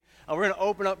We're going to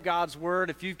open up God's Word.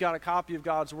 If you've got a copy of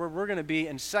God's Word, we're going to be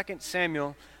in 2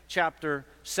 Samuel chapter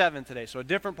 7 today. So a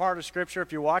different part of Scripture.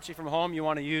 If you're watching from home, you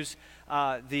want to use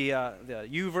the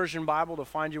YouVersion Bible to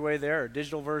find your way there. Or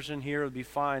digital version here would be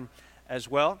fine as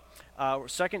well. 2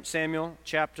 Samuel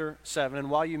chapter 7. And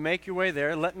while you make your way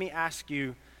there, let me ask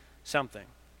you something.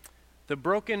 The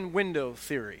broken window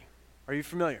theory. Are you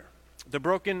familiar? The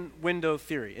broken window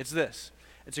theory. It's this.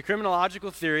 It's a criminological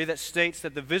theory that states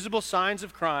that the visible signs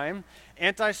of crime,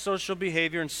 antisocial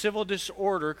behavior, and civil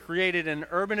disorder created in an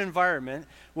urban environment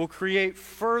will create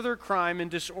further crime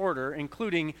and disorder,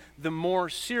 including the more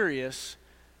serious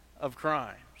of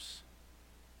crimes.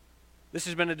 This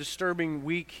has been a disturbing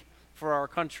week for our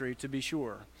country, to be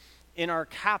sure. In our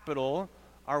capital,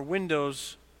 our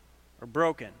windows are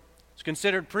broken. It's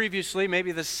considered previously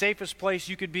maybe the safest place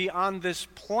you could be on this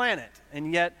planet,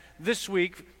 and yet this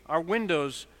week our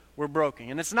windows were broken.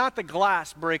 And it's not the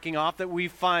glass breaking off that we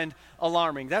find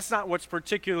alarming. That's not what's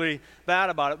particularly bad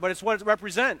about it, but it's what it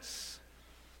represents.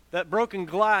 That broken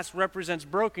glass represents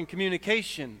broken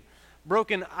communication,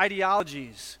 broken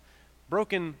ideologies,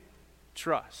 broken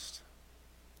trust.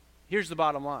 Here's the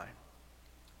bottom line.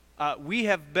 We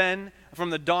have been,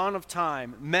 from the dawn of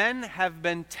time, men have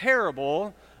been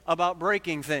terrible about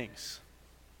breaking things.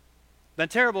 Been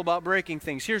terrible about breaking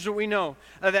things. Here's what we know,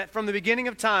 that from the beginning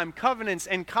of time, covenants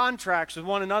and contracts with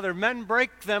one another, men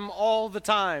break them all the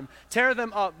time. Tear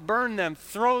them up, burn them,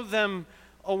 throw them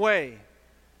away.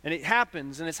 And it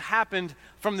happens, and it's happened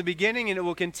from the beginning, and it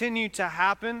will continue to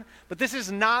happen. But this is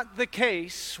not the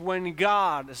case when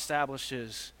God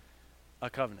establishes a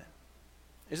covenant.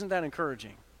 Isn't that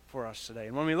encouraging for us today?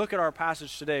 And when we look at our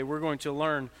passage today, we're going to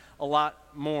learn a lot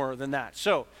more than that.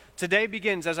 So today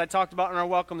begins, as I talked about in our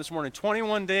welcome this morning,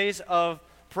 21 days of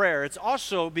prayer. It's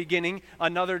also beginning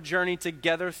another journey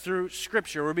together through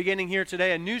Scripture. We're beginning here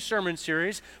today a new sermon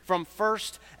series from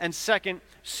 1st and 2nd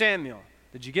Samuel.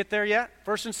 Did you get there yet?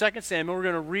 1st and 2nd Samuel. We're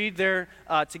going to read there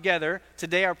together.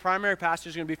 Today our primary passage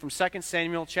is going to be from 2nd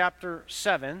Samuel chapter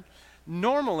 7.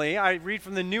 Normally, I read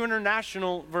from the New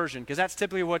International Version because that's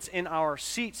typically what's in our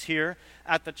seats here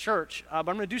at the church. But I'm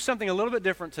going to do something a little bit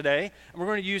different today. And we're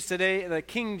going to use today the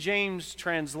King James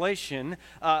translation.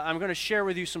 I'm going to share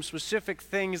with you some specific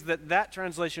things that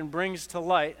translation brings to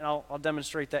light. And I'll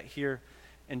demonstrate that here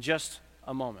in just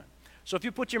a moment. So if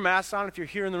you put your mask on, if you're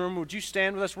here in the room, would you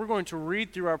stand with us? We're going to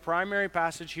read through our primary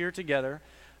passage here together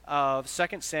of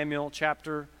 2 Samuel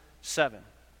chapter 7,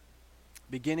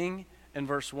 beginning in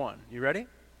verse 1. You ready?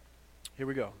 Here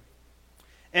we go.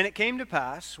 And it came to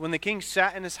pass, when the king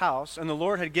sat in his house, and the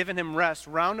Lord had given him rest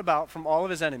round about from all of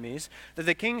his enemies, that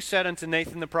the king said unto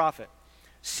Nathan the prophet,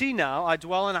 See now, I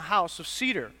dwell in a house of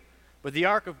cedar, but the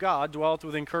ark of God dwelleth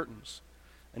within curtains.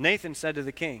 And Nathan said to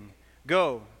the king,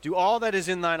 Go, do all that is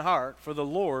in thine heart, for the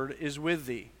Lord is with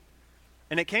thee.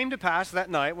 And it came to pass that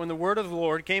night, when the word of the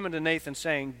Lord came unto Nathan,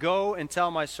 saying, Go and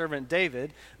tell my servant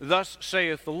David, Thus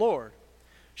saith the Lord,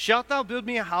 Shalt thou build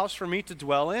me a house for me to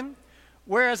dwell in?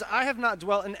 Whereas I have not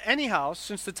dwelt in any house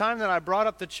since the time that I brought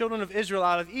up the children of Israel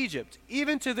out of Egypt,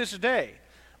 even to this day,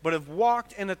 but have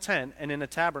walked in a tent and in a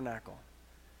tabernacle,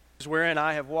 wherein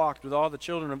I have walked with all the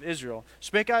children of Israel.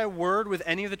 Spake I a word with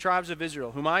any of the tribes of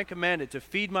Israel, whom I commanded to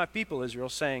feed my people Israel,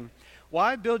 saying,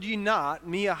 Why build ye not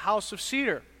me a house of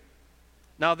cedar?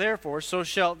 Now therefore, so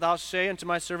shalt thou say unto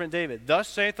my servant David, Thus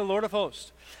saith the Lord of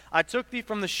hosts, I took thee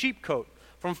from the sheepcote,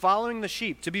 from following the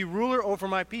sheep, to be ruler over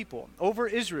my people, over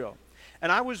Israel.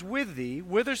 And I was with thee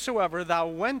whithersoever thou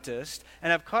wentest,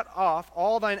 and have cut off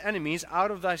all thine enemies out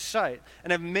of thy sight,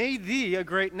 and have made thee a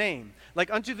great name,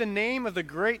 like unto the name of the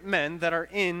great men that are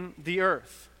in the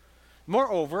earth.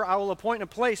 Moreover, I will appoint a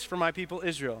place for my people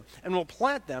Israel, and will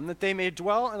plant them, that they may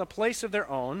dwell in a place of their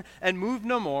own, and move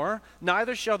no more,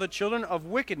 neither shall the children of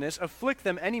wickedness afflict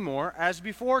them any more, as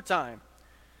before time.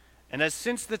 And as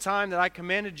since the time that I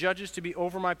commanded judges to be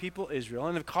over my people Israel,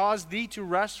 and have caused thee to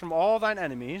rest from all thine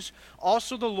enemies,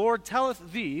 also the Lord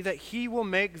telleth thee that he will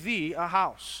make thee a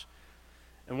house.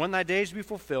 And when thy days be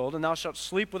fulfilled, and thou shalt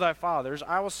sleep with thy fathers,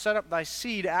 I will set up thy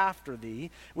seed after thee,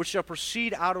 which shall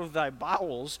proceed out of thy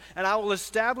bowels, and I will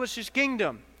establish his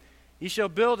kingdom. He shall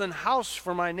build an house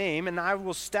for my name, and I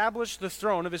will establish the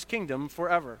throne of his kingdom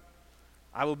forever.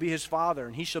 I will be his father,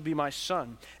 and he shall be my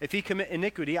son. If he commit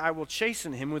iniquity, I will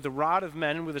chasten him with the rod of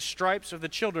men and with the stripes of the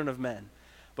children of men.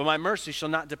 But my mercy shall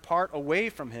not depart away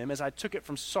from him, as I took it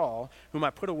from Saul, whom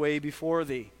I put away before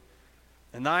thee.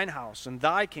 And thine house and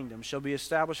thy kingdom shall be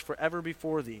established forever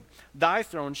before thee. Thy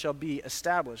throne shall be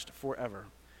established forever.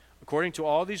 According to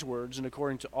all these words and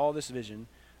according to all this vision,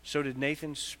 so did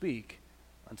Nathan speak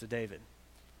unto David.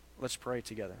 Let's pray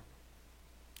together.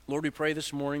 Lord, we pray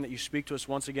this morning that you speak to us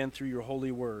once again through your holy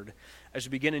word. As we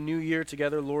begin a new year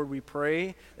together, Lord, we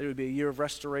pray that it would be a year of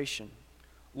restoration.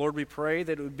 Lord, we pray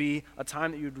that it would be a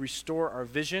time that you would restore our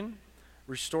vision,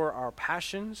 restore our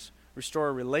passions, restore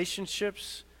our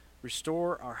relationships,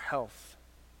 restore our health.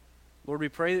 Lord, we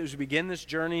pray that as we begin this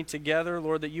journey together,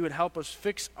 Lord, that you would help us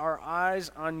fix our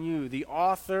eyes on you, the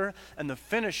author and the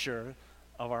finisher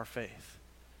of our faith.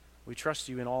 We trust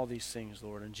you in all these things,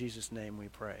 Lord. In Jesus' name we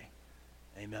pray.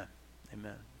 Amen.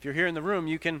 Amen. If you're here in the room,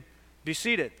 you can be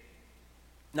seated.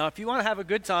 Now, if you want to have a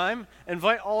good time,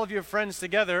 invite all of your friends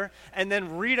together and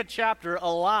then read a chapter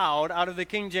aloud out of the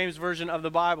King James Version of the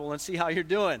Bible and see how you're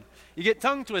doing. You get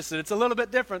tongue twisted. It's a little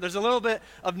bit different. There's a little bit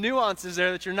of nuances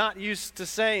there that you're not used to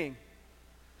saying.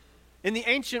 In the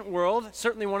ancient world,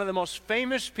 certainly one of the most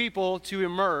famous people to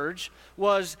emerge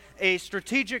was a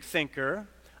strategic thinker,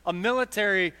 a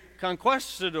military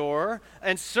conquistador,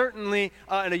 and certainly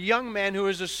a young man who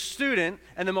was a student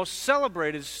and the most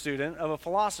celebrated student of a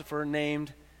philosopher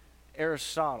named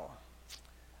Aristotle.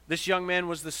 This young man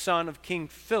was the son of King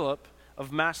Philip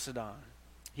of Macedon.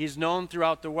 He's known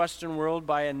throughout the Western world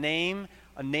by a name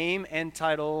and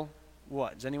title,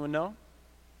 what? Does anyone know?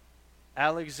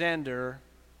 Alexander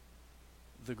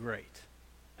the Great.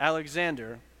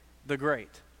 Alexander the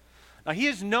Great. Now, he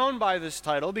is known by this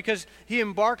title because he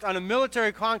embarked on a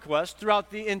military conquest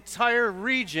throughout the entire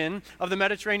region of the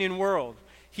Mediterranean world.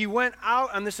 He went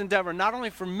out on this endeavor not only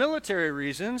for military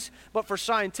reasons, but for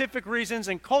scientific reasons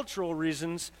and cultural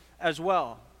reasons as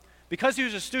well. Because he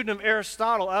was a student of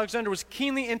Aristotle, Alexander was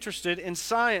keenly interested in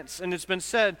science, and it's been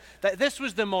said that this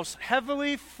was the most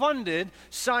heavily funded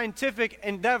scientific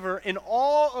endeavor in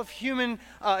all of human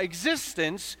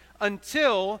existence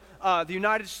until the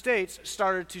United States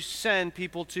started to send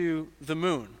people to the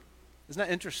moon. Isn't that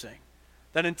interesting?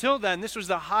 That until then, this was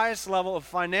the highest level of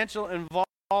financial involvement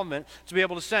to be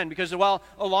able to send, because while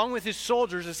along with his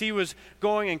soldiers as he was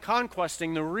going and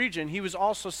conquesting the region, he was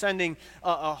also sending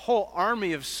a whole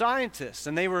army of scientists,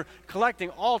 and they were collecting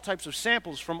all types of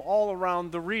samples from all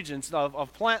around the regions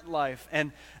of plant life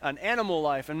and animal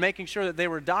life, and making sure that they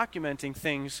were documenting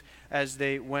things as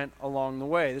they went along the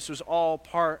way. This was all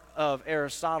part of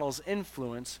Aristotle's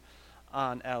influence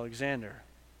on Alexander.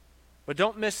 But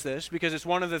don't miss this, because it's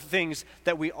one of the things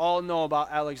that we all know about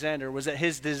Alexander, was that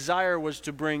his desire was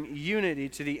to bring unity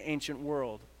to the ancient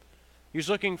world. He was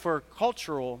looking for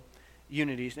cultural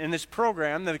unity. And this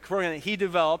program, the program that he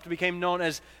developed, became known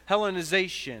as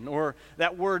Hellenization, or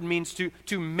that word means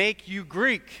to make you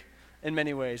Greek in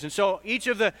many ways. And so each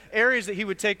of the areas that he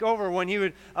would take over, when he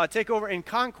would take over in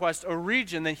conquest a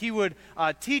region, then he would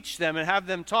teach them and have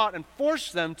them taught and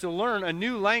force them to learn a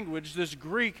new language, this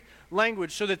Greek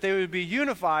language, so that they would be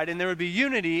unified and there would be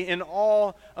unity in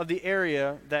all of the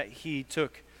area that he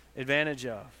took advantage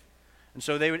of. And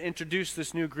so they would introduce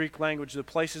this new Greek language to the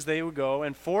places they would go.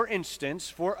 And for instance,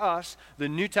 for us, the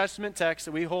New Testament text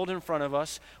that we hold in front of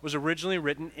us was originally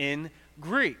written in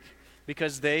Greek,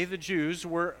 because they, the Jews,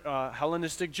 were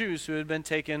Hellenistic Jews who had been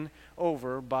taken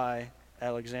over by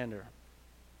Alexander.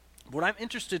 What I'm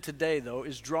interested today, though,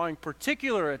 is drawing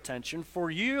particular attention for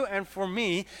you and for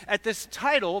me at this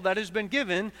title that has been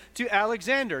given to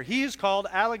Alexander. He is called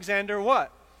Alexander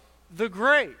what? The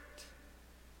Great.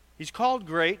 He's called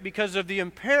great because of the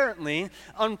apparently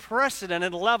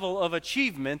unprecedented level of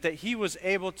achievement that he was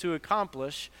able to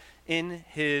accomplish in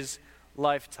his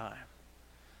lifetime.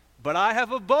 But I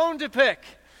have a bone to pick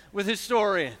with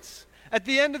historians. At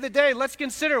the end of the day, let's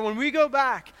consider when we go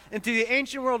back into the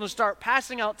ancient world and start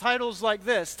passing out titles like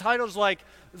this, titles like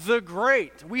the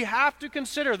Great, we have to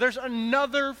consider there's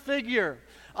another figure,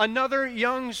 another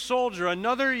young soldier,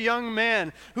 another young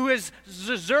man who is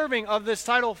deserving of this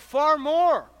title far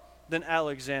more than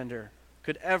Alexander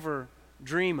could ever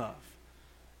dream of.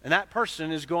 And that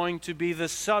person is going to be the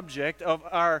subject of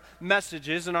our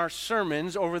messages and our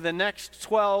sermons over the next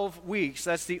 12 weeks.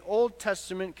 That's the Old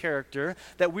Testament character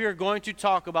that we are going to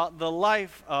talk about the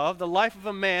life of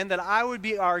a man that I would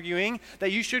be arguing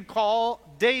that you should call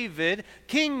David,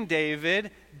 King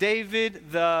David,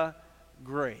 David the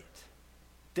Great.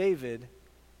 David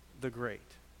the Great.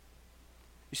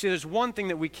 You see, there's one thing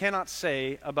that we cannot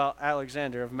say about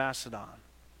Alexander of Macedon.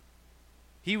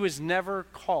 He was never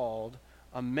called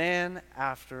a man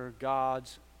after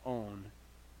God's own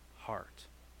heart.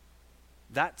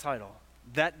 That title,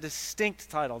 that distinct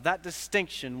title, that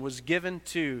distinction was given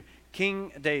to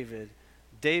King David,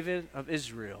 David of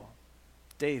Israel,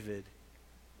 David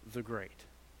the Great.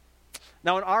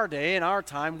 Now in our day, in our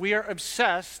time, we are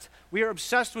obsessed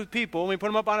with people, and we put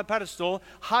them up on a pedestal,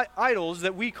 idols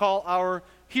that we call our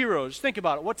heroes. Think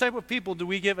about it. What type of people do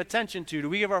we give attention to? Do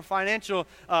we give our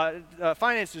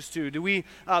finances to? Do we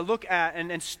look at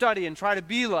and study and try to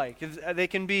be like? They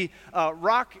can be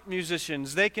rock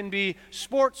musicians. They can be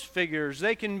sports figures.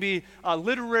 They can be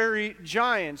literary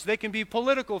giants. They can be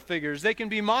political figures. They can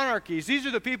be monarchies. These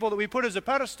are the people that we put as a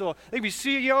pedestal. They can be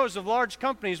CEOs of large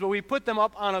companies, but we put them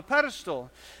up on a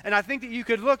pedestal. And I think that you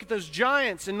could look at those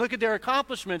giants and look at their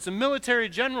accomplishments and military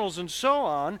generals and so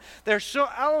on. They're so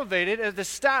elevated at the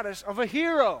status of a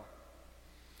hero.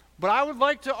 But I would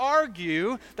like to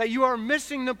argue that you are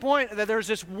missing the point that there's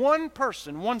this one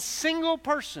person, one single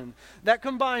person, that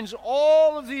combines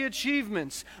all of the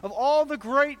achievements of all the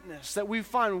greatness that we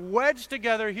find wedged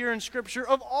together here in Scripture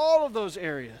of all of those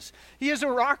areas. He is a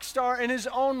rock star in his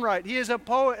own right. He is a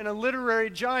poet and a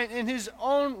literary giant in his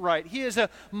own right. He is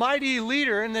a mighty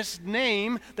leader in this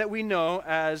name that we know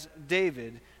as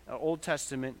David, an Old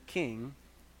Testament king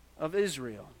of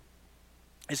Israel.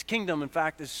 His kingdom, in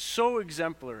fact, is so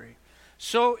exemplary,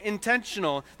 so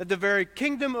intentional, that the very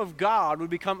kingdom of God would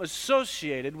become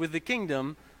associated with the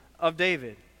kingdom of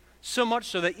David. So much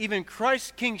so that even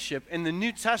Christ's kingship in the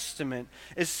New Testament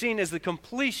is seen as the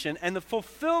completion and the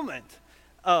fulfillment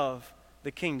of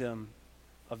the kingdom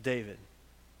of David.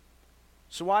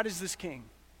 So why does this king,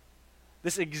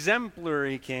 this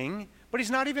exemplary king, but he's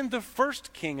not even the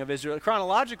first king of Israel.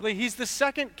 Chronologically, he's the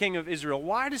second king of Israel.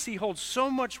 Why does he hold so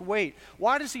much weight?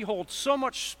 Why does he hold so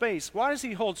much space? Why does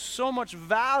he hold so much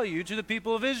value to the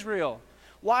people of Israel?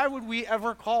 Why would we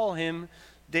ever call him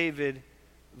David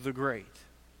the Great?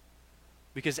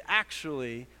 Because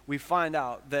actually, we find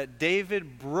out that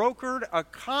David brokered a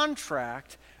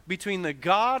contract between the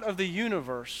God of the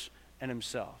universe and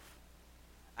himself.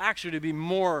 Actually, to be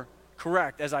more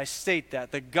correct as I state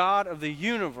that, the God of the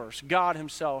universe, God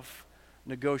himself,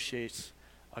 negotiates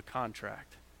a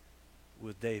contract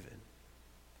with David.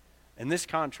 And this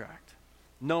contract,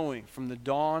 knowing from the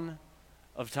dawn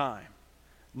of time,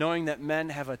 knowing that men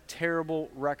have a terrible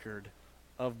record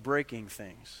of breaking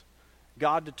things,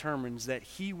 God determines that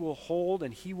he will hold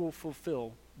and he will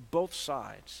fulfill both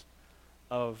sides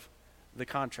of the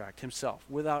contract himself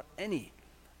without any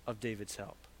of David's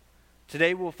help.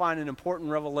 Today we'll find an important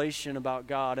revelation about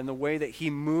God and the way that he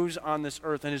moves on this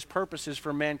earth and his purposes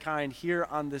for mankind here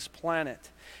on this planet.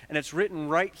 And it's written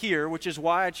right here, which is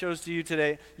why I chose to use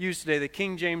today the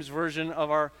King James Version of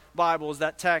our Bibles.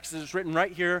 That text is written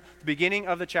right here, the beginning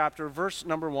of the chapter, verse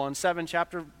number 1, 7,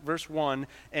 chapter verse 1,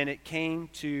 and it came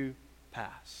to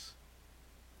pass.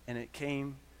 And it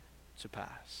came to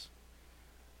pass.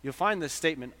 You'll find this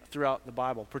statement throughout the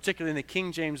Bible, particularly in the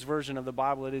King James Version of the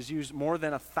Bible. It is used more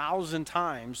than 1,000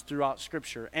 times throughout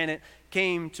Scripture, and it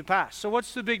came to pass. So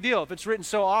what's the big deal? If it's written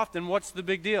so often, what's the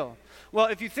big deal? Well,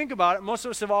 if you think about it, most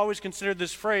of us have always considered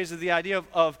this phrase as the idea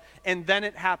of and then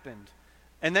it happened,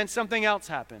 and then something else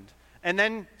happened, and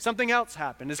then something else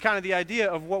happened. It's kind of the idea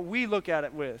of what we look at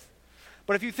it with.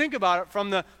 But if you think about it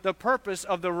from the purpose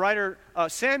of the writer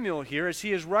Samuel here, as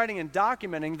he is writing and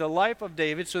documenting the life of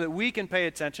David so that we can pay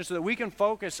attention, so that we can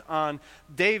focus on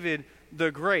David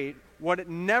the Great, what it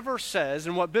never says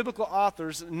and what biblical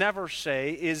authors never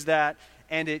say is that,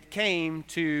 and it came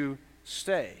to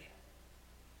stay.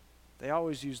 They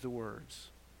always use the words,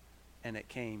 and it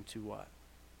came to what?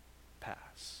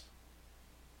 Pass.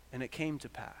 And it came to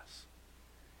pass.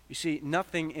 You see,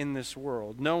 nothing in this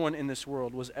world, no one in this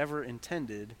world was ever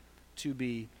intended to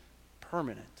be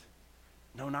permanent.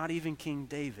 No, not even King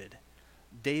David.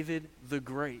 David the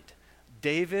Great.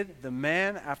 David, the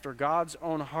man after God's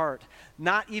own heart.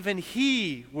 Not even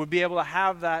he would be able to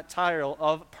have that title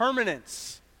of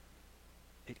permanence.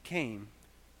 It came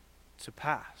to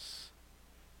pass.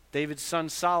 David's son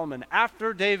Solomon,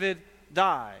 after David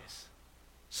dies,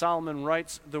 Solomon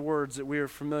writes the words that we are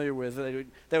familiar with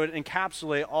that would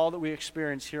encapsulate all that we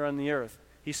experience here on the earth.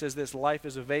 He says this: life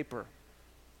is a vapor.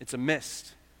 It's a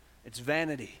mist. It's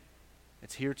vanity.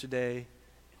 It's here today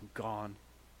and gone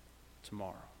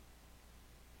tomorrow.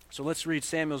 So let's read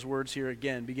Samuel's words here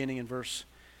again, beginning in verse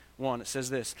 1. It says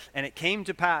this: And it came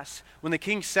to pass, when the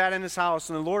king sat in his house,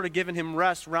 and the Lord had given him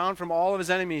rest round from all of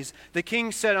his enemies, the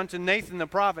king said unto Nathan the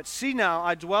prophet, See now,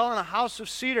 I dwell in a house of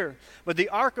cedar, but the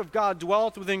ark of God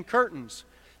dwelleth within curtains.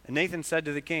 And Nathan said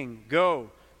to the king, Go,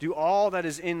 do all that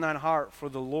is in thine heart, for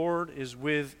the Lord is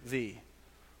with thee.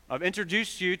 I've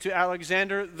introduced you to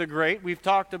Alexander the Great. We've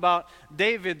talked about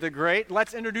David the Great.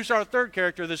 Let's introduce our third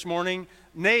character this morning,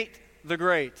 Nate the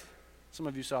Great. Some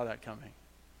of you saw that coming.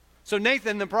 So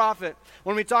Nathan the prophet,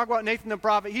 when we talk about Nathan the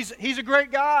prophet, he's a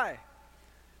great guy.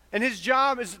 And his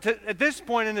job is to, at this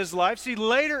point in his life, see,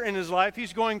 later in his life,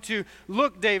 he's going to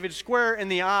look David square in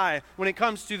the eye when it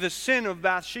comes to the sin of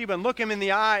Bathsheba, and look him in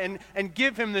the eye and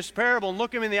give him this parable, and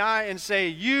look him in the eye and say,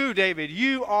 you, David,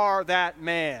 you are that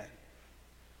man.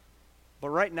 But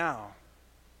right now,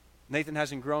 Nathan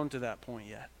hasn't grown to that point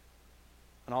yet.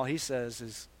 And all he says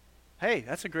is, hey,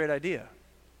 that's a great idea.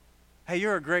 Hey,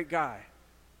 you're a great guy.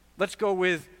 Let's go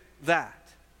with that.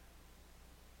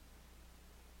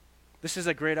 This is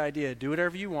a great idea. Do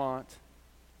whatever you want.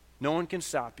 No one can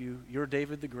stop you. You're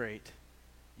David the Great.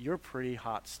 You're pretty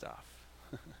hot stuff.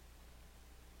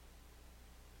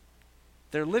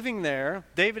 They're living there.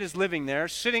 David is living there,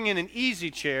 sitting in an easy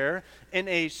chair in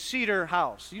a cedar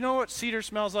house. You know what cedar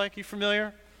smells like? You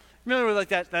familiar? Familiar with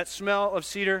like that smell of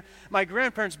cedar? My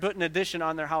grandparents put an addition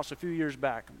on their house a few years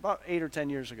back, about 8 or 10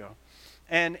 years ago.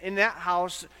 And in that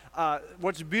house,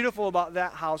 what's beautiful about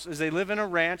that house is they live in a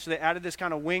ranch. They added this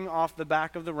kind of wing off the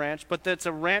back of the ranch, but that's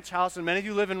a ranch house, and many of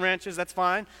you live in ranches, that's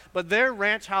fine. But their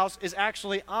ranch house is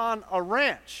actually on a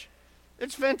ranch.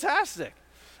 It's fantastic.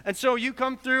 And so you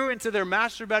come through into their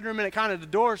master bedroom, and the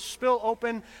doors spill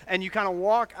open, and you kind of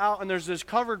walk out, and there's this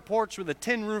covered porch with a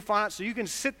tin roof on it, so you can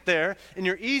sit there in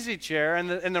your easy chair,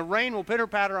 and the rain will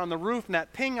pitter-patter on the roof, and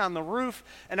that ping on the roof,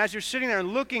 and as you're sitting there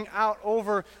looking out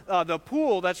over the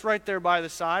pool that's right there by the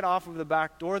side, off of the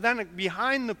back door, then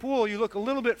behind the pool, you look a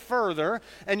little bit further,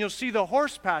 and you'll see the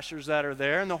horse pastures that are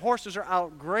there, and the horses are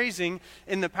out grazing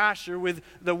in the pasture with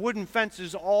the wooden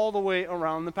fences all the way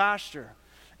around the pasture.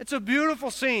 It's a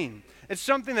beautiful scene. It's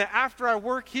something that after I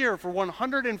work here for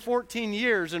 114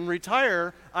 years and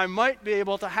retire, I might be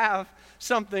able to have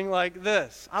something like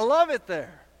this. I love it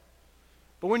there.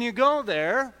 But when you go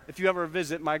there, if you ever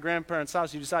visit my grandparents'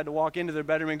 house, you decide to walk into their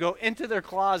bedroom and go into their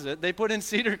closet. They put in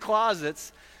cedar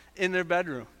closets in their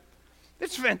bedroom.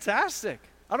 It's fantastic.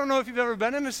 I don't know if you've ever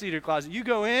been in a cedar closet. You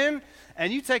go in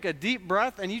and you take a deep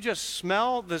breath and you just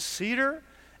smell the cedar.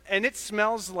 And it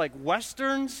smells like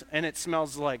westerns, and it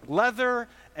smells like leather,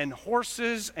 and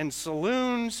horses, and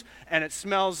saloons, and it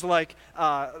smells like,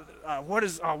 what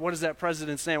is that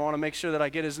president's name? I want to make sure that I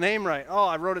get his name right. Oh,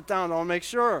 I wrote it down. I want to make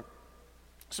sure.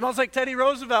 It smells like Teddy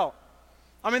Roosevelt.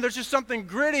 I mean, there's just something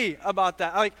gritty about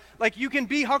that. Like you can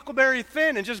be Huckleberry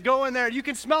Finn and just go in there. You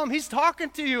can smell him. He's talking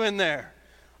to you in there.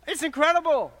 It's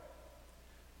incredible.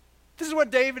 This is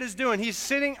what David is doing. He's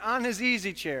sitting on his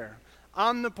easy chair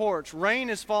on the porch. Rain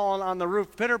is falling on the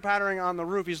roof, pitter-pattering on the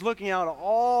roof. He's looking out at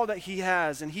all that he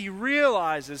has, and he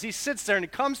realizes, he sits there and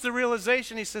it comes to the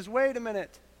realization, he says, wait a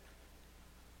minute.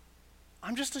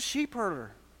 I'm just a sheep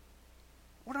herder.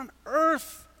 What on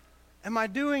earth am I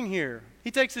doing here? He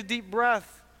takes a deep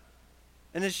breath,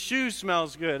 and his shoes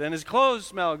smells good, and his clothes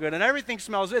smell good, and everything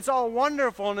smells, it's all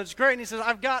wonderful, and it's great. And he says,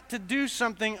 I've got to do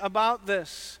something about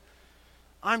this.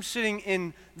 I'm sitting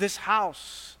in this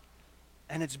house,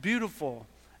 and it's beautiful,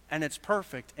 and it's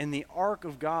perfect, and the ark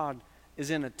of God is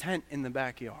in a tent in the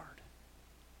backyard.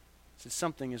 He says,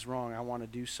 something is wrong. I want to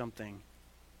do something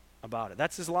about it.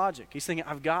 That's his logic. He's thinking,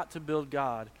 I've got to build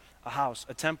God a house,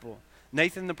 a temple.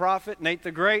 Nathan the prophet, Nate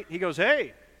the Great, he goes,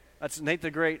 hey, that's Nate the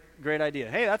great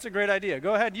idea. Hey, that's a great idea.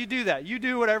 Go ahead, you do that. You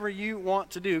do whatever you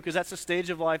want to do, because that's the stage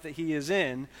of life that he is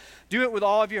in. Do it with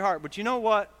all of your heart. But you know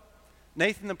what?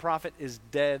 Nathan the prophet is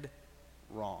dead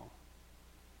wrong.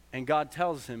 And God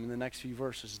tells him in the next few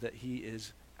verses that he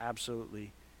is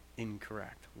absolutely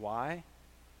incorrect. Why?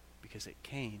 Because it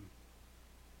came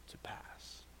to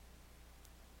pass.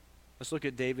 Let's look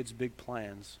at David's big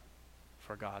plans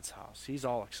for God's house. He's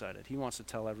all excited. He wants to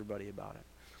tell everybody about it.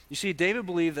 You see, David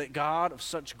believed that God of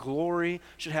such glory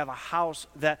should have a house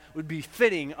that would be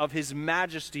fitting of his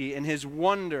majesty and his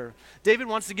wonder. David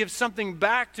wants to give something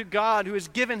back to God who has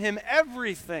given him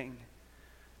everything.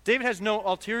 David has no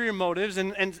ulterior motives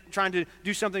and trying to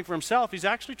do something for himself. He's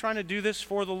actually trying to do this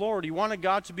for the Lord. He wanted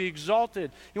God to be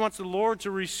exalted. He wants the Lord to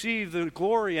receive the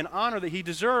glory and honor that he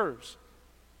deserves.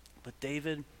 But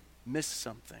David missed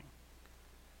something.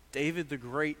 David the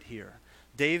Great here.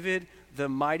 David the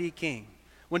mighty king.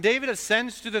 When David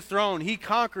ascends to the throne, he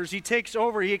conquers, he takes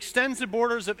over, he extends the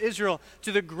borders of Israel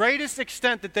to the greatest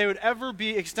extent that they would ever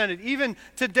be extended. Even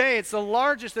today, it's the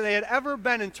largest that they had ever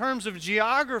been in terms of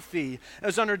geography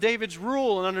as under David's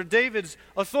rule and under David's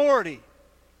authority.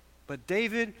 But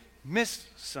David missed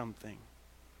something.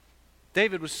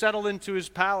 David was settled into his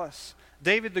palace.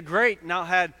 David the Great now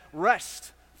had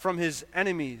rest from his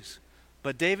enemies.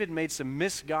 But David made some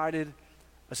misguided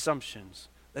assumptions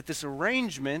that this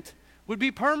arrangement would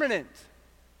be permanent.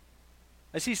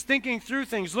 as he's thinking through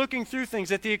things, looking through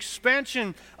things, at the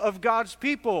expansion of God's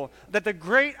people, that the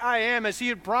great I am, as he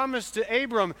had promised to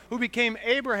Abram, who became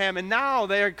Abraham, and now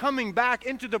they are coming back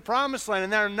into the promised land,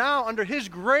 and they are now under his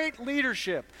great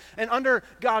leadership and under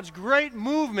God's great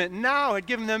movement, now had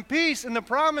given them peace in the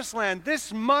promised land.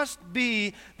 This must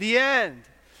be the end.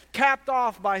 Capped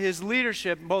off by his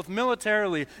leadership, both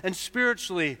militarily and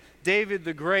spiritually, David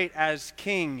the Great as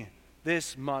king.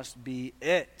 This must be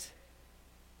it.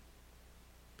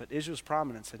 But Israel's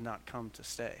prominence had not come to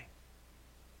stay.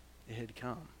 It had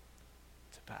come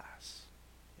to pass.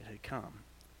 It had come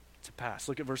to pass.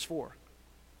 Look at verse 4.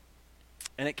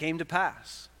 And it came to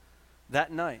pass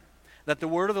that night that the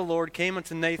word of the Lord came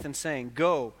unto Nathan, saying,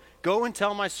 Go and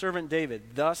tell my servant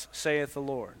David, thus saith the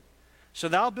Lord, so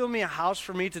thou build me a house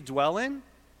for me to dwell in?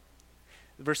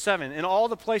 Verse 7, in all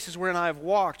the places wherein I have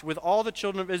walked with all the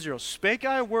children of Israel, spake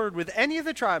I a word with any of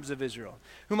the tribes of Israel,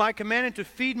 whom I commanded to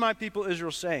feed my people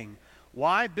Israel, saying,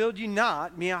 Why build ye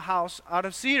not me a house out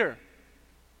of cedar?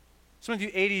 Some of you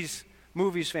 80s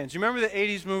movies fans, you remember the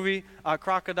 80s movie,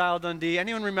 Crocodile Dundee?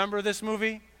 Anyone remember this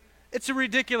movie? It's a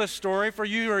ridiculous story for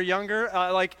you who are younger.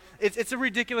 It's a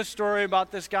ridiculous story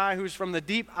about this guy who's from the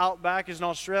deep outback. He's an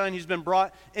Australian. He's been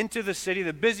brought into the city,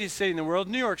 the busiest city in the world,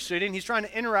 New York City, and he's trying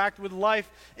to interact with life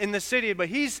in the city, but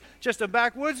he's just a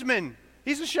backwoodsman.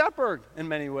 He's a shepherd in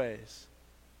many ways.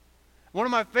 One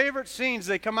of my favorite scenes,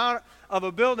 they come out of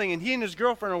a building, and he and his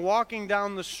girlfriend are walking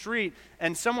down the street,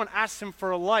 and someone asks him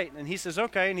for a light, and he says,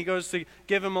 okay, and he goes to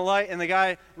give him a light, and the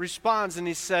guy responds, and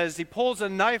he pulls a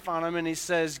knife on him, and he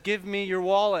says, give me your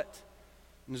wallet.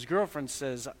 And his girlfriend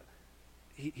says,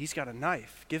 he's got a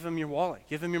knife. Give him your wallet.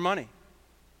 Give him your money.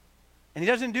 And he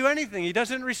doesn't do anything. He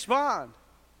doesn't respond.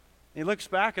 And he looks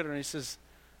back at her, and he says,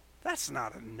 that's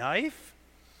not a knife.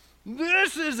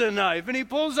 This is a knife. And he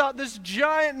pulls out this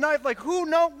giant knife. Like,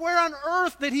 where on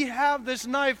earth did he have this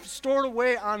knife stored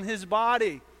away on his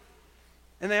body?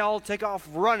 And they all take off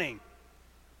running.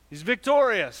 He's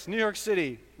victorious. New York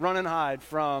City, run and hide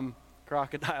from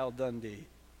Crocodile Dundee.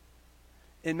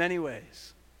 In many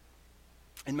ways,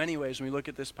 when we look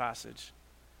at this passage,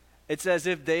 it's as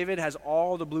if David has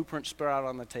all the blueprints spread out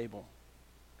on the table.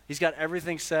 He's got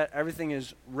everything set. Everything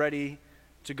is ready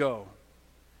to go.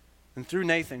 And through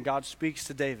Nathan, God speaks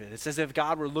to David. It's as if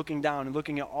God were looking down and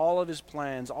looking at all of his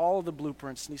plans, all of the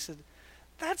blueprints, and he said,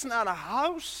 that's not a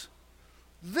house.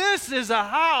 This is a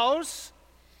house.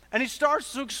 And he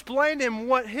starts to explain to him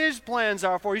what his plans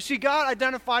are for. You see, God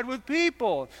identified with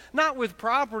people, not with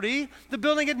property. The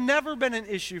building had never been an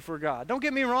issue for God. Don't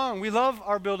get me wrong. We love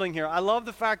our building here. I love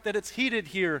the fact that it's heated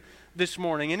here this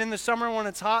morning. And in the summer when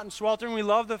it's hot and sweltering, we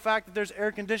love the fact that there's air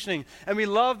conditioning. And we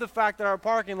love the fact that our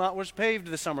parking lot was paved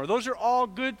this summer. Those are all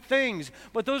good things.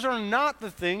 But those are not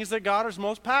the things that God is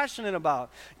most passionate about.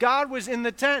 God was in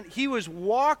the tent. He was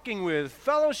walking with,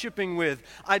 fellowshipping with,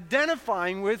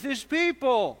 identifying with his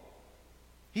people.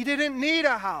 He didn't need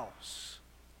a house.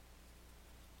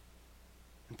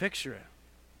 And picture it.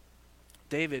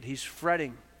 David, he's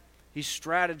fretting. He's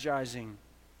strategizing.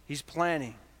 He's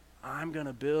planning. I'm going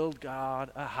to build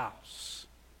God a house.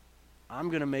 I'm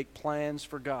going to make plans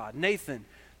for God. Nathan,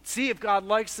 see if God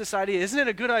likes this idea. Isn't it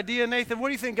a good idea, Nathan? What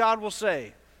do you think God will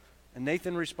say? And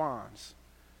Nathan responds,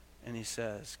 and he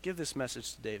says, give this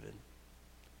message to David.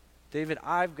 David,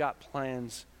 I've got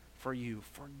plans for you.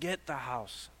 Forget the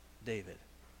house, David.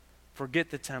 Forget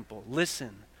the temple.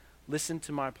 Listen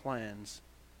to my plans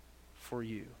for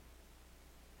you.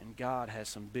 And God has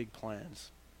some big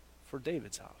plans for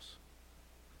David's house.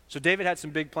 So David had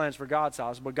some big plans for God's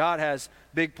house, but God has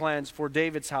big plans for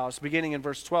David's house. Beginning in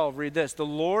verse 12, read this. The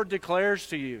Lord declares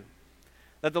to you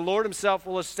that the Lord himself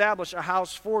will establish a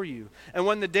house for you. And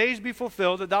when the days be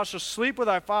fulfilled, that thou shalt sleep with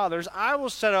thy fathers, I will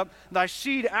set up thy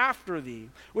seed after thee,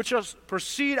 which shall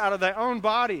proceed out of thy own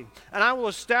body, and I will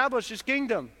establish his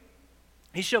kingdom.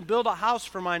 He shall build a house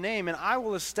for my name, and I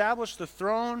will establish the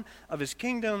throne of his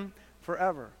kingdom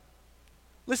forever.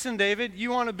 Listen, David, you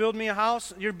want to build me a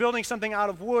house? You're building something out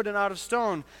of wood and out of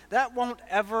stone. That won't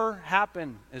ever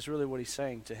happen, is really what he's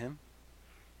saying to him.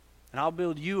 And I'll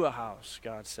build you a house,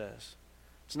 God says.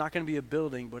 It's not going to be a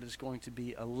building, but it's going to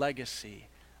be a legacy,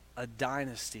 a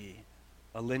dynasty,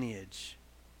 a lineage.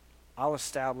 I'll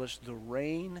establish the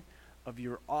reign of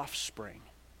your offspring.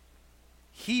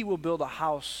 He will build a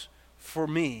house for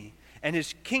me, and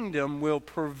his kingdom will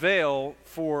prevail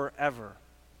forever.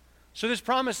 So this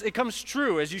promise, it comes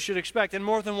true, as you should expect, in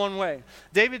more than one way.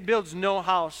 David builds no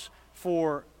house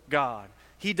for God.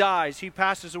 he dies, he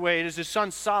passes away. It is his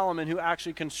son Solomon who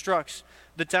actually constructs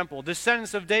the temple.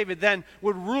 Descendants of David then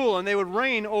would rule, and they would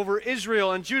reign over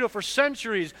Israel and Judah for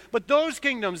centuries. But those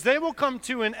kingdoms, they will come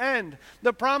to an end.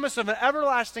 The promise of an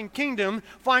everlasting kingdom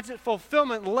finds its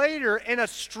fulfillment later in a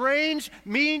strange,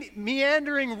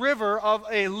 meandering river of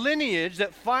a lineage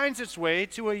that finds its way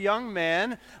to a young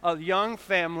man, a young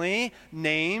family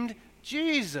named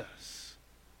Jesus.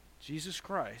 Jesus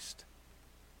Christ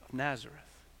of Nazareth.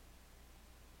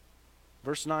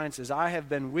 Verse 9 says, I have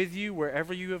been with you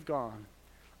wherever you have gone.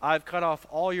 I have cut off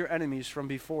all your enemies from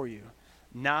before you.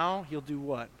 Now he'll do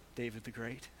what? David the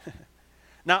Great.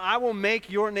 Now I will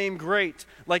make your name great,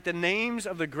 like the names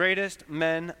of the greatest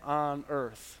men on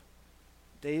earth.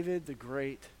 David the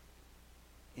Great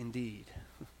indeed.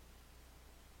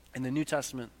 In the New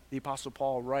Testament, the Apostle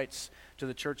Paul writes to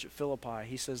the church at Philippi,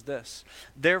 he says this,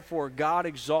 therefore God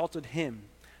exalted him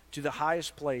to the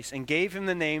highest place and gave him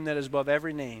the name that is above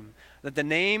every name, that the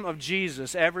name of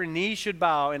Jesus every knee should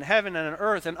bow in heaven and on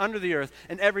earth and under the earth,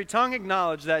 and every tongue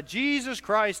acknowledge that Jesus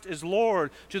Christ is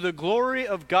Lord, to the glory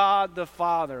of God the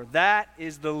Father. That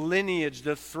is the lineage,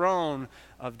 the throne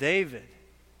of David.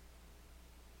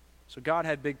 So God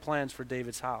had big plans for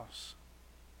David's house.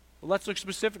 Well, let's look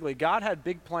specifically. God had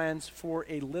big plans for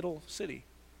a little city.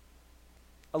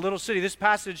 A little city. This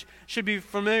passage should be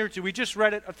familiar to you. We just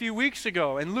read it a few weeks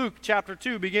ago in Luke chapter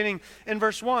 2, beginning in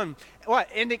verse 1. What?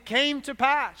 And it came to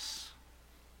pass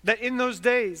that in those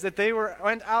days that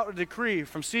went out a decree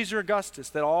from Caesar Augustus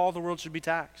that all the world should be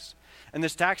taxed. And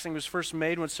this taxing was first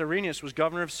made when Cyrenius was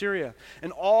governor of Syria.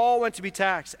 And all went to be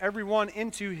taxed, every one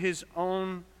into his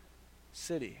own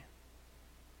city.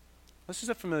 This is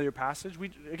a familiar passage. We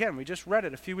just read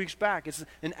it a few weeks back. It's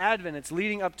in Advent. It's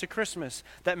leading up to Christmas.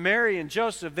 That Mary and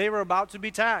Joseph, they were about to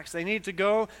be taxed. They need to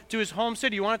go to his home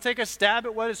city. You want to take a stab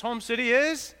at what his home city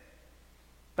is?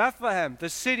 Bethlehem, the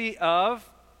city of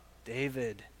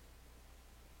David.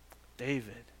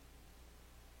 David.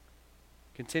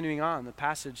 Continuing on, the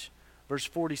passage, verse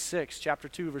 46, chapter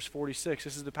 2, verse 46.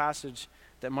 This is the passage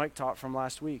that Mike taught from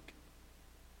last week.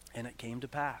 And it came to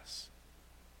pass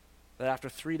that after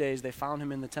 3 days they found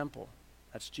him in the temple,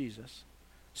 that's Jesus,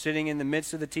 sitting in the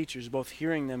midst of the teachers, both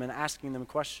hearing them and asking them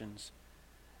questions.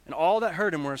 And all that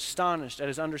heard him were astonished at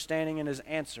his understanding and his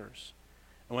answers.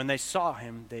 And when they saw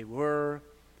him, they were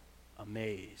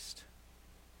amazed.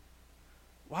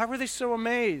 Why were they so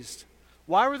amazed?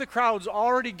 Why were the crowds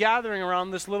already gathering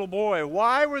around this little boy?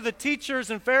 Why were the teachers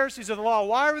and Pharisees of the law,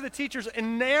 why were the teachers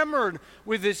enamored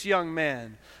with this young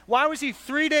man? Why was he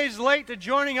 3 days late to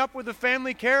joining up with the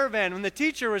family caravan when the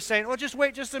teacher was saying, oh, just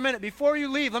wait just a minute. Before you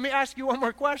leave, let me ask you one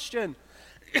more question.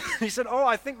 He said, oh,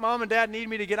 I think mom and dad need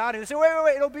me to get out of here. They said,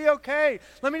 wait, it'll be okay.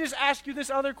 Let me just ask you this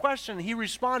other question. He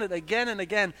responded again and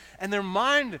again, and their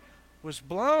mind was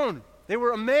blown. They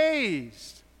were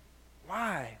amazed.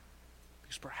 Why?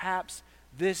 Because perhaps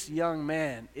this young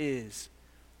man is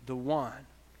the one.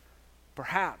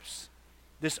 Perhaps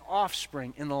this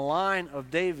offspring in the line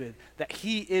of David, that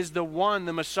he is the one,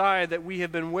 the Messiah that we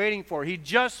have been waiting for. He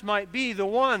just might be the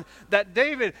one that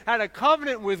David had a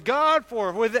covenant with God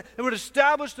for, that would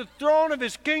establish the throne of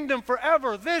his kingdom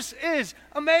forever. This is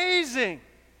amazing.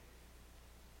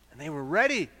 And they were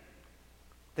ready.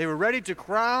 They were ready to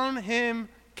crown him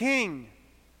king.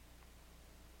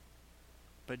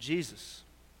 But Jesus,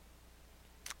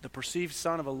 the perceived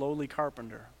son of a lowly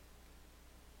carpenter,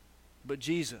 but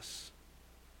Jesus,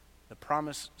 the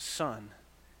promised son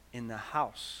in the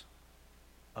house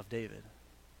of David.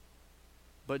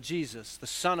 But Jesus, the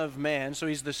Son of Man, so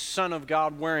he's the Son of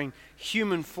God wearing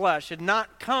human flesh, had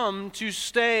not come to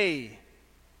stay.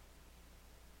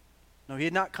 No, he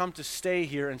had not come to stay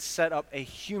here and set up a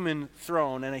human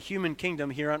throne and a human kingdom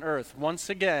here on earth. Once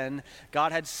again,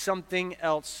 God had something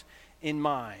else in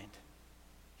mind.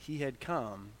 He had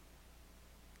come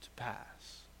to pass.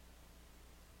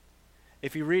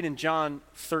 If you read in John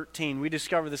 13, we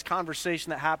discover this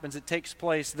conversation that happens. It takes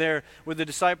place there with the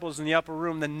disciples in the upper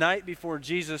room the night before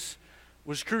Jesus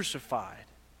was crucified.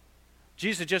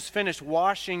 Jesus just finished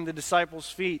washing the disciples'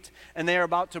 feet, and they are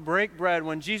about to break bread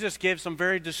when Jesus gives some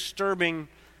very disturbing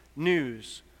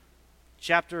news.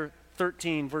 Chapter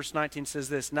 13, verse 19 says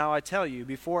this, "Now I tell you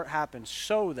before it happens,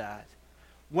 so that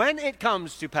when it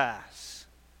comes to pass,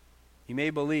 you may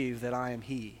believe that I am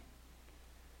he."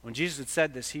 When Jesus had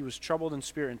said this, he was troubled in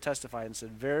spirit and testified and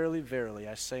said, "Verily, verily,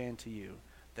 I say unto you,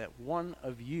 that one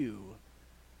of you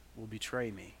will betray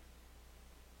me."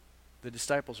 The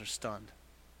disciples are stunned.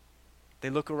 They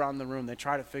look around the room. They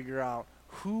try to figure out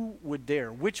who would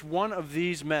dare? Which one of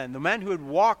these men, the men who had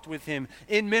walked with him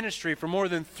in ministry for more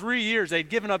than 3 years, they'd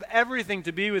given up everything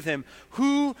to be with him,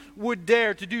 who would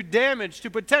dare to do damage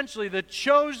to potentially the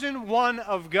chosen one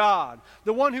of God,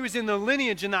 the one who is in the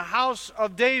lineage in the house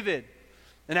of David?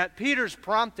 And at Peter's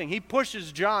prompting, he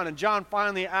pushes John, and John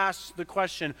finally asks the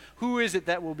question, who is it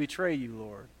that will betray you,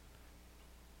 Lord?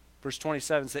 Verse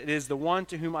 27 says, it is the one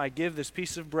to whom I give this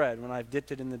piece of bread when I've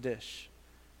dipped it in the dish.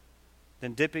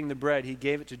 Then dipping the bread, he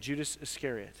gave it to Judas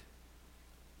Iscariot.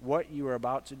 What you are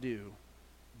about to do,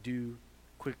 do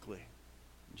quickly,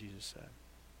 Jesus said.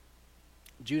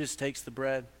 Judas takes the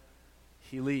bread,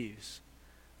 he leaves.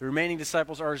 The remaining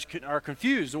disciples are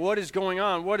confused. What is going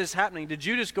on? What is happening? Did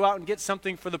Judas go out and get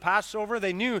something for the Passover?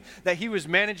 They knew that he was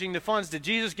managing the funds. Did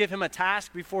Jesus give him a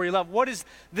task before he left? What is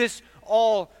this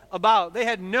all about? They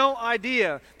had no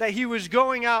idea that he was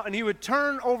going out and he would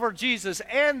turn over Jesus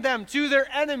and them to their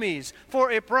enemies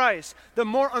for a price. The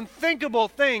more unthinkable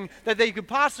thing that they could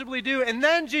possibly do. And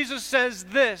then Jesus says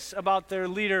this about their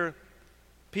leader,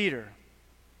 Peter.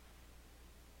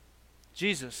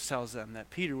 Jesus tells them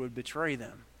that Peter would betray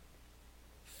them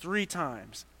 3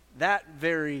 times that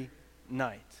very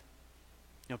night.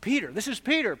 Now, Peter, this is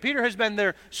Peter. Peter has been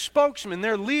their spokesman,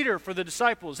 their leader for the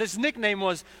disciples. His nickname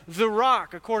was the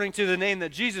Rock, according to the name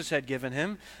that Jesus had given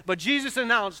him. But Jesus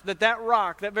announced that that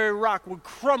rock, that very rock, would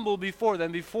crumble before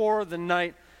them before the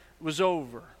night was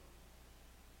over.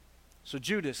 So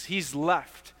Judas, he's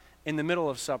left in the middle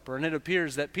of supper, and it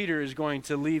appears that Peter is going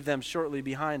to leave them shortly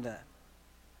behind that.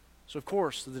 So, of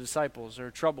course, the disciples are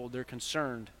troubled, they're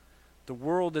concerned. The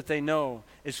world that they know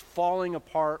is falling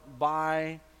apart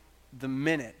by the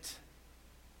minute.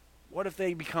 What if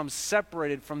they become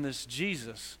separated from this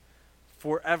Jesus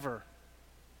forever?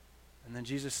 And then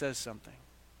Jesus says something.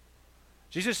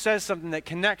 Jesus says something that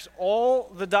connects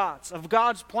all the dots of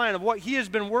God's plan, of what he has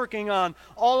been working on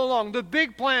all along. The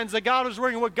big plans that God was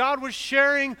working, what God was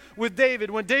sharing with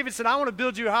David. When David said, I want to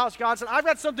build you a house, God said, I've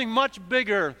got something much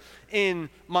bigger in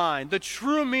mind. The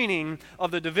true meaning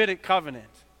of the Davidic covenant.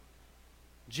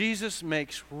 Jesus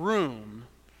makes room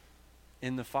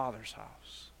in the Father's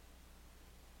house.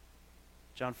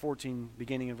 John 14,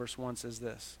 beginning in verse 1, says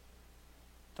this.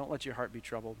 Don't let your heart be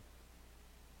troubled.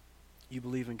 You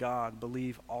believe in God,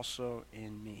 believe also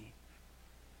in me.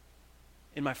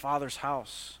 In my Father's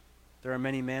house there are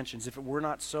many mansions. If it were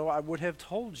not so, I would have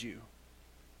told you.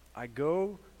 I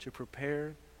go to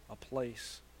prepare a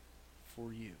place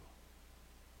for you.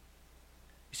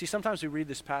 You see, sometimes we read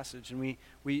this passage and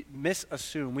we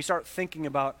misassume. We start thinking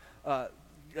about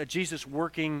Jesus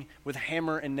working with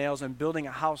hammer and nails and building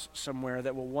a house somewhere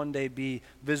that will one day be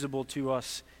visible to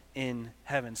us in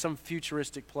heaven, some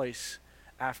futuristic place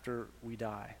after we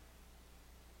die.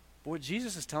 But what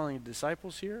Jesus is telling the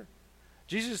disciples here,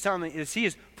 Jesus is telling them is he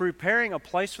is preparing a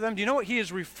place for them. Do you know what he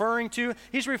is referring to?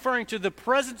 He's referring to the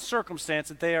present circumstance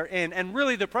that they are in, and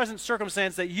really the present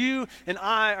circumstance that you and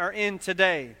I are in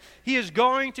today. He is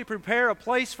going to prepare a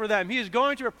place for them. He is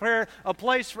going to prepare a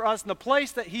place for us, and the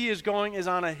place that he is going is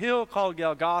on a hill called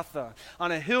Golgotha,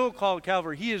 on a hill called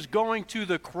Calvary. He is going to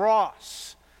the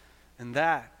cross, and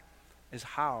that is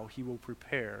how he will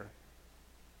prepare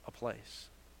a place.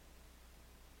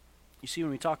 You see,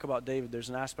 when we talk about David, there's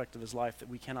an aspect of his life that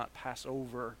we cannot pass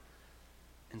over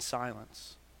in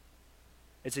silence.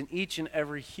 It's in each and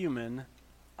every human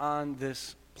on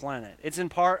this planet. It's in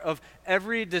part of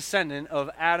every descendant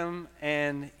of Adam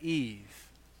and Eve.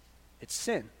 It's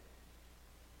sin.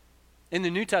 In the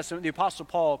New Testament, the Apostle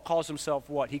Paul calls himself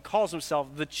what? He calls himself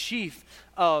the chief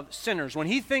of sinners. When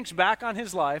he thinks back on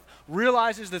his life,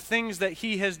 realizes the things that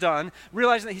he has done,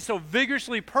 realizes that he so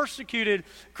vigorously persecuted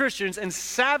Christians and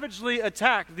savagely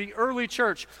attacked the early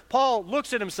church, Paul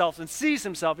looks at himself and sees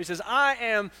himself. He says, I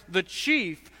am the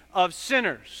chief of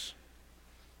sinners.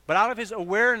 But out of his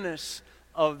awareness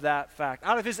of that fact,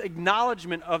 out of his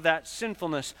acknowledgement of that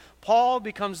sinfulness, Paul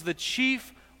becomes the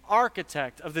chief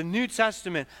architect of the New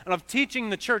Testament and of teaching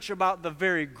the church about the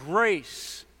very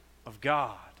grace of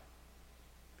God,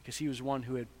 because he was one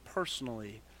who had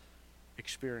personally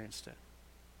experienced it.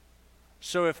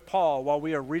 So if Paul, while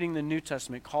we are reading the New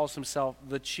Testament, calls himself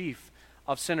the chief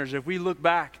of sinners, if we look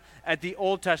back at the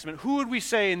Old Testament, who would we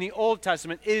say in the Old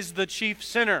Testament is the chief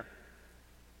sinner?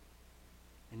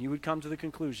 And you would come to the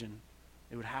conclusion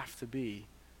it would have to be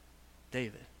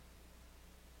David.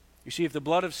 You see, if the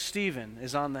blood of Stephen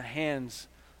is on the hands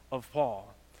of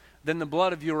Paul, then the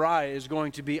blood of Uriah is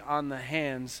going to be on the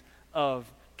hands of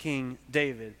King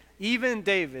David. Even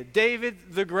David, David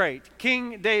the Great,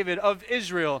 King David of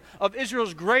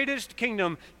Israel's greatest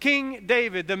kingdom, King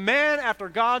David, the man after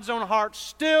God's own heart,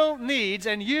 still needs,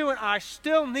 and you and I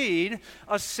still need,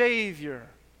 a Savior.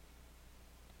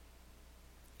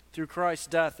 Through Christ's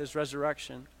death, his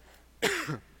resurrection,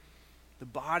 the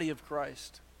body of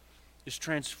Christ is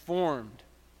transformed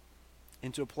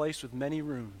into a place with many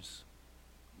rooms,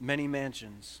 many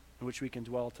mansions in which we can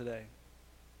dwell today.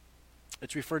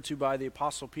 It's referred to by the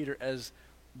Apostle Peter as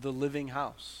the living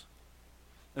house.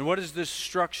 And what is this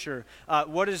structure?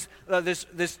 What is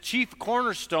this chief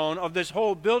cornerstone of this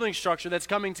whole building structure that's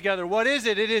coming together? What is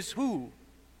it? It is who?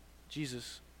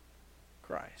 Jesus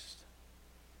Christ.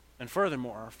 And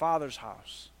furthermore, our Father's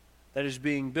house that is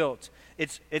being built.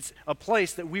 It's a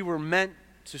place that we were meant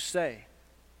to stay.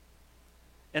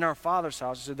 In our Father's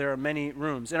house, there are many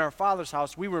rooms. In our Father's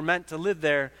house, we were meant to live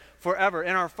there forever.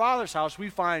 In our Father's house, we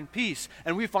find peace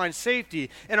and we find safety.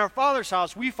 In our Father's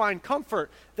house, we find comfort.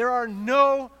 There are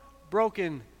no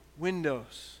broken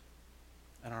windows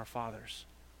in our Father's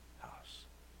house.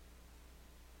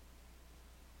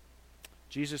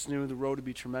 Jesus knew the road would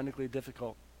be tremendously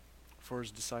difficult for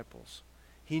his disciples.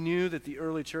 He knew that the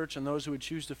early church and those who would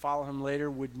choose to follow him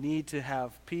later would need to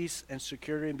have peace and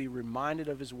security and be reminded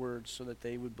of his words so that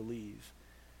they would believe.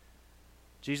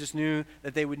 Jesus knew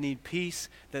that they would need peace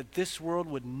that this world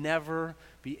would never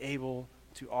be able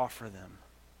to offer them.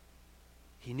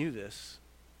 He knew this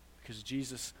because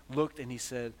Jesus looked and he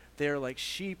said, they are like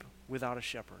sheep without a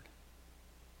shepherd.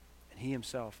 And he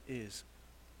himself is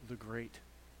the great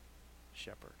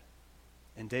shepherd.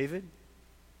 And David,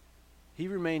 he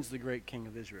remains the great king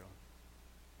of Israel.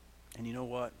 And you know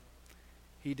what?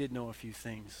 He did know a few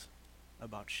things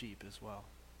about sheep as well.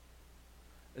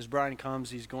 As Brian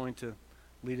comes, he's going to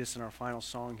lead us in our final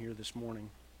song here this morning.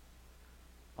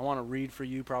 I want to read for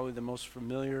you probably the most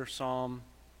familiar psalm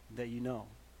that you know.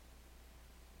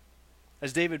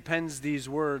 As David pens these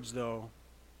words, though,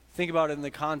 think about it in the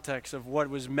context of what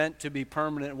was meant to be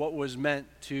permanent, what was meant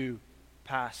to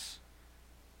pass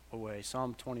away.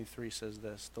 Psalm 23 says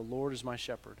this, "The Lord is my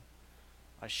shepherd,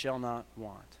 I shall not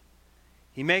want.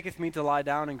 He maketh me to lie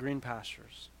down in green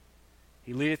pastures.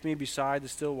 He leadeth me beside the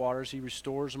still waters. He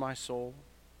restores my soul.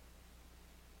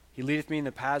 He leadeth me in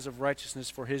the paths of righteousness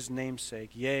for his name's sake.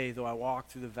 Yea, though I walk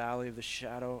through the valley of the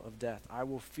shadow of death, I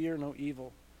will fear no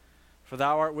evil. For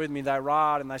thou art with me, thy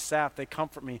rod and thy staff, they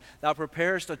comfort me. Thou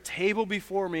preparest a table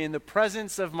before me in the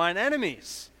presence of mine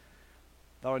enemies.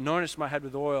 Thou anointest my head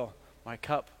with oil, my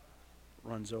cup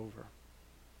runs over.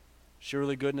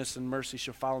 Surely goodness and mercy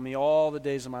shall follow me all the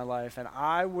days of my life, and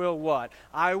I will what?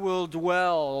 I will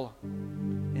dwell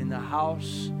in the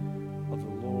house